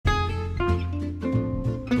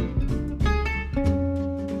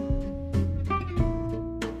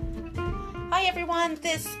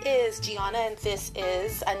This is Gianna, and this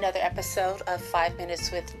is another episode of 5 Minutes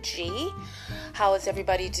with G. How is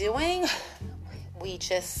everybody doing? We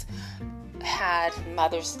just had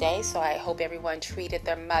Mother's Day, so I hope everyone treated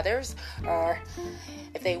their mothers, or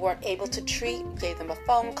if they weren't able to treat, gave them a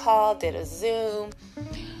phone call, did a Zoom,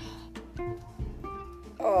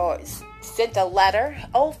 or sent a letter,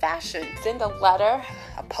 old-fashioned, send a letter,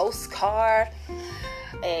 a postcard,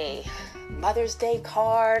 a Mother's Day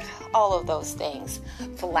card, all of those things,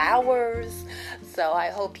 flowers. So I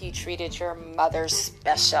hope you treated your mother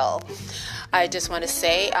special. I just want to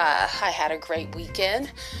say I had a great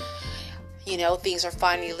weekend. You know, things are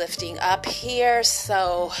finally lifting up here,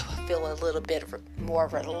 so I feel a little bit more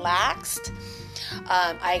relaxed.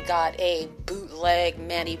 I got a bootleg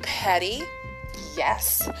mani-pedi.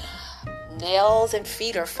 Yes, nails and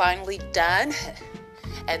feet are finally done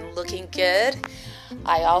and looking good.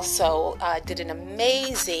 I also did an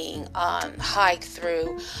amazing hike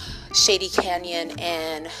through Shady Canyon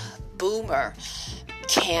and Boomer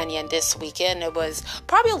Canyon this weekend. It was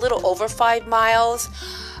probably a little over 5 miles,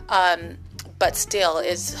 but still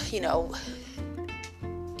it's,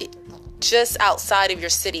 just outside of your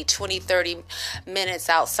city, 20-30 minutes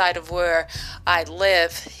outside of where I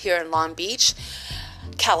live here in Long Beach,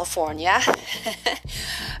 California.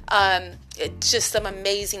 Just some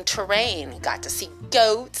amazing terrain. Got to see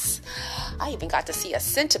goats. I even got to see a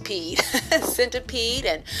centipede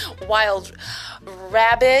and wild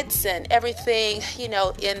rabbits and everything,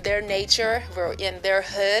 in their nature. We're in their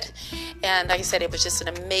hood. And like I said, it was just an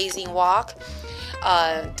amazing walk,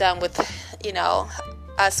 done with,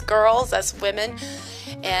 us girls, us women,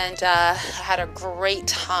 and had a great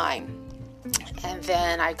time. And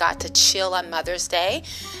then I got to chill on Mother's Day.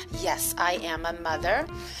 Yes, I am a mother.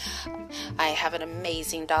 I have an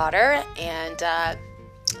amazing daughter, and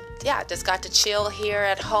just got to chill here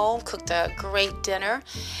at home, cooked a great dinner,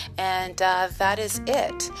 and that is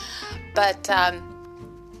it. But, I've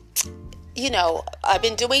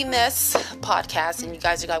been doing this podcast, and you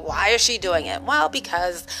guys are like, why is she doing it? Well,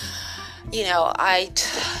 because,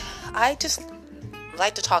 I just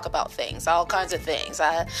like to talk about things, all kinds of things.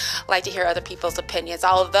 I like to hear other people's opinions,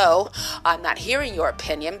 although I'm not hearing your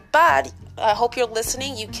opinion, but I hope you're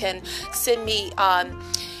listening. You can send me a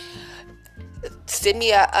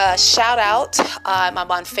shout out. I'm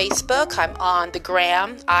on Facebook. I'm on the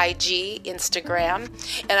gram, IG, Instagram,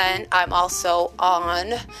 and I'm also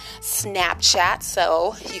on Snapchat,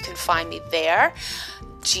 so you can find me there.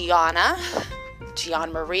 Gianna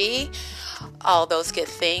Marie, all those good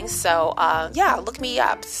things. So look me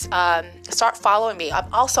up. Start following me. I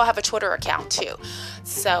also have a Twitter account too.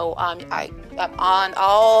 So I'm on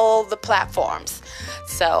all the platforms.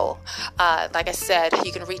 So like I said,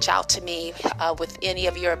 you can reach out to me with any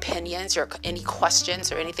of your opinions or any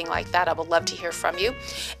questions or anything like that. I would love to hear from you.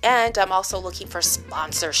 And I'm also looking for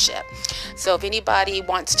sponsorship. So if anybody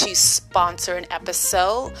wants to sponsor an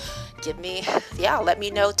episode, let me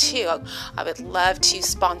know too. I would love to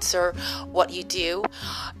sponsor what you do,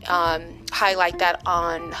 highlight that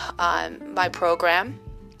on my program,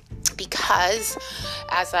 because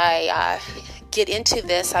as I get into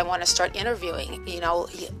this, I want to start interviewing.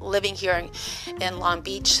 Living here in Long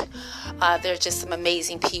Beach, there's just some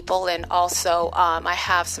amazing people, and also I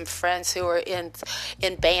have some friends who are in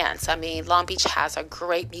bands. I mean, Long Beach has a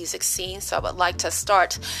great music scene, so I would like to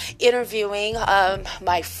start interviewing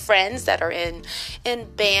my friends that are in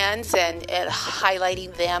bands and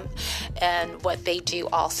highlighting them and what they do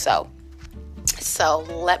also. So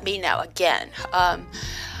let me know. Again,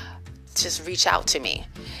 just reach out to me.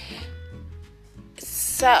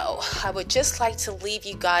 So I would just like to leave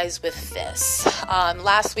you guys with this.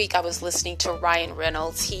 Last week I was listening to Ryan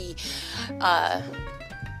Reynolds. He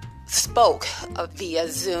spoke via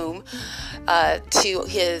Zoom to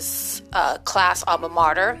his class alma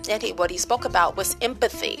mater, and what he spoke about was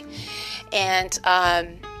empathy. And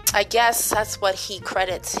I guess that's what he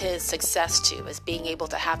credits his success to, is being able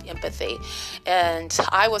to have empathy. And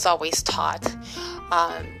I was always taught,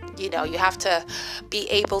 you have to be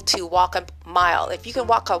able to walk a mile. If you can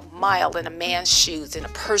walk a mile in a man's shoes, in a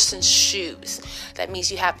person's shoes, that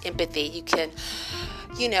means you have empathy. You can,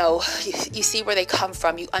 you see where they come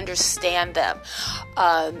from. You understand them.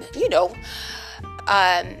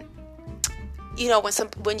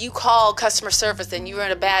 When you call customer service and you're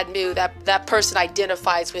in a bad mood, that person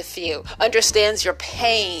identifies with you, understands your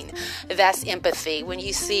pain. That's empathy. When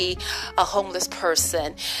you see a homeless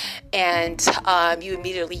person and you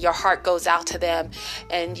immediately, your heart goes out to them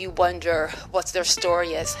and you wonder what their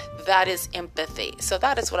story is, that is empathy. So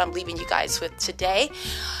that is what I'm leaving you guys with today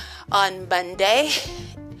on Monday.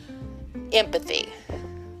 Empathy.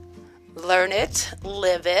 Learn it,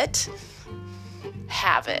 live it,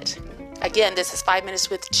 have it. Again, this is 5 Minutes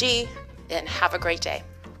with G, and have a great day.